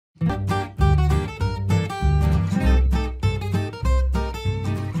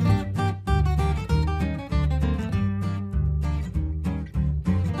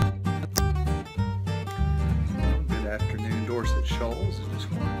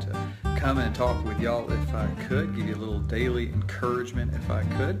come and talk with y'all if I could, give you a little daily encouragement if I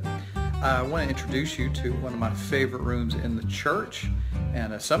could. I want to introduce you to one of my favorite rooms in the church,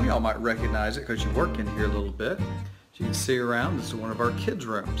 and some of y'all might recognize it because you work in here a little bit. As you can see around, this is one of our kids'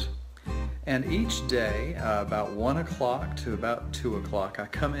 rooms. And each day, about 1 o'clock to about 2 o'clock, I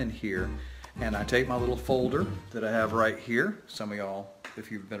come in here and I take my little folder that I have right here. Some of y'all,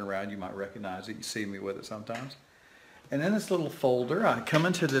 if you've been around, you might recognize it. You see me with it sometimes. And in this little folder, I come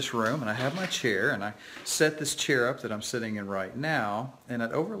into this room and I have my chair and I set this chair up that I'm sitting in right now, and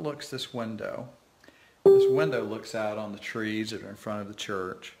it overlooks this window. This window looks out on the trees that are in front of the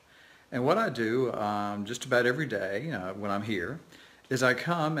church. And what I do just about every day when I'm here is I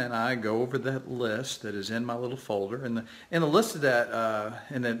come and I go over that list that is in my little folder. And in the list of that,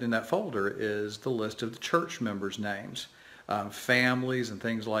 in that folder is the list of the church members' names. Families and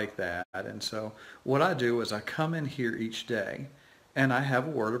things like that. And so what I do is I come in here each day and I have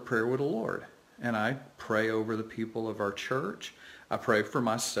a word of prayer with the Lord. And I pray over the people of our church. I pray for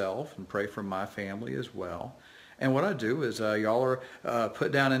myself and pray for my family as well. And what I do is y'all are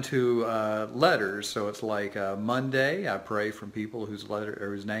put down into letters. So it's like Monday, I pray from people whose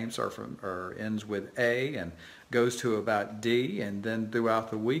names are ends with A and goes to about D, and then throughout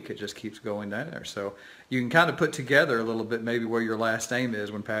the week it just keeps going down there. So you can kind of put together a little bit maybe where your last name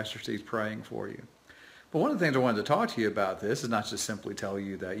is when Pastor Steve's praying for you. But one of the things I wanted to talk to you about this is not just simply tell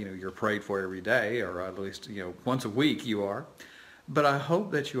you that you're prayed for every day, or at least once a week you are. But I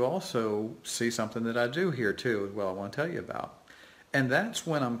hope that you also see something that I do here too as well I want to tell you about. And that's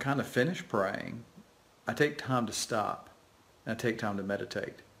when I'm kind of finished praying, I take time to stop and I take time to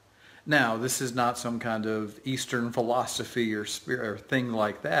meditate. Now, this is not some kind of Eastern philosophy or spirit or thing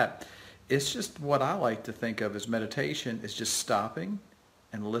like that. It's just what I like to think of as meditation is just stopping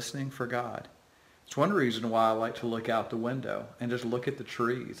and listening for God. It's one reason why I like to look out the window and just look at the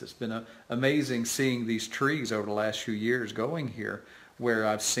trees. It's been amazing seeing these trees over the last few years going here, where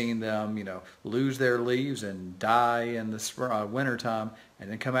I've seen them, lose their leaves and die in the wintertime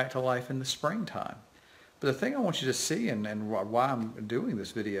and then come back to life in the springtime. But the thing I want you to see and why I'm doing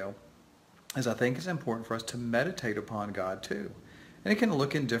this video is I think it's important for us to meditate upon God too. And it can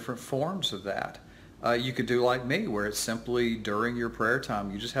look in different forms of that. You could do like me, where it's simply during your prayer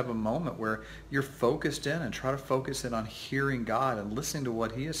time, you just have a moment where you're focused in and try to focus in on hearing God and listening to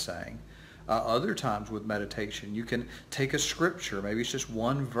what He is saying. Other times with meditation, you can take a scripture, maybe it's just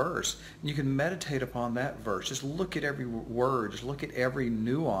one verse, and you can meditate upon that verse. Just look at every word, just look at every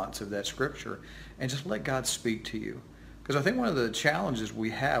nuance of that scripture, and just let God speak to you. Because I think one of the challenges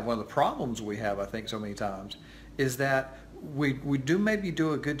we have, one of the problems we have, I think so many times, is that we do maybe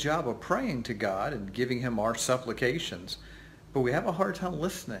do a good job of praying to God and giving Him our supplications, but we have a hard time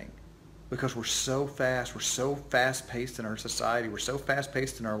listening because we're so fast-paced in our society, we're so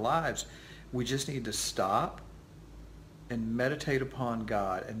fast-paced in our lives. We just need to stop and meditate upon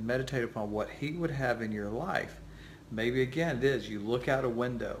God and meditate upon what He would have in your life. Maybe again it is you look out a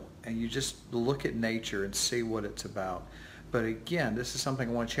window and you just look at nature and see what it's about. But again, this is something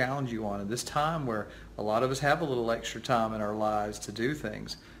I want to challenge you on. In this time where a lot of us have a little extra time in our lives to do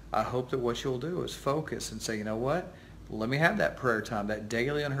things, I hope that what you'll do is focus and say, you know what? Let me have that prayer time, that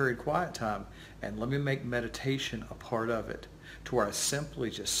daily unhurried quiet time, and let me make meditation a part of it, to where I simply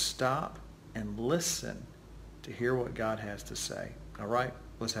just stop and listen to hear what God has to say. All right?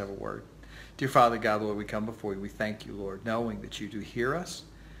 Let's have a word. Dear Father God, Lord, we come before you. We thank you, Lord, knowing that you do hear us.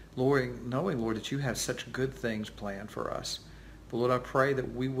 Lord, knowing, Lord, that you have such good things planned for us. But Lord, I pray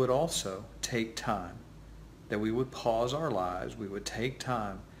that we would also take time, that we would pause our lives, we would take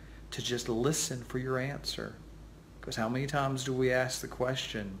time to just listen for your answer. Because how many times do we ask the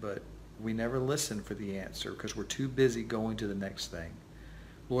question, but we never listen for the answer because we're too busy going to the next thing.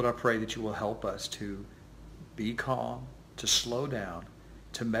 Lord, I pray that you will help us to be calm, to slow down,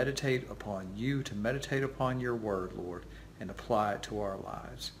 to meditate upon you, to meditate upon your word, Lord, and apply it to our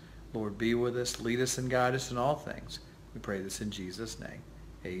lives. Lord, be with us, lead us, and guide us in all things. We pray this in Jesus' name.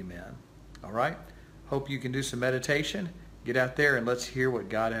 Amen. All right? Hope you can do some meditation. Get out there and let's hear what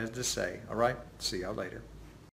God has to say. All right? See y'all later.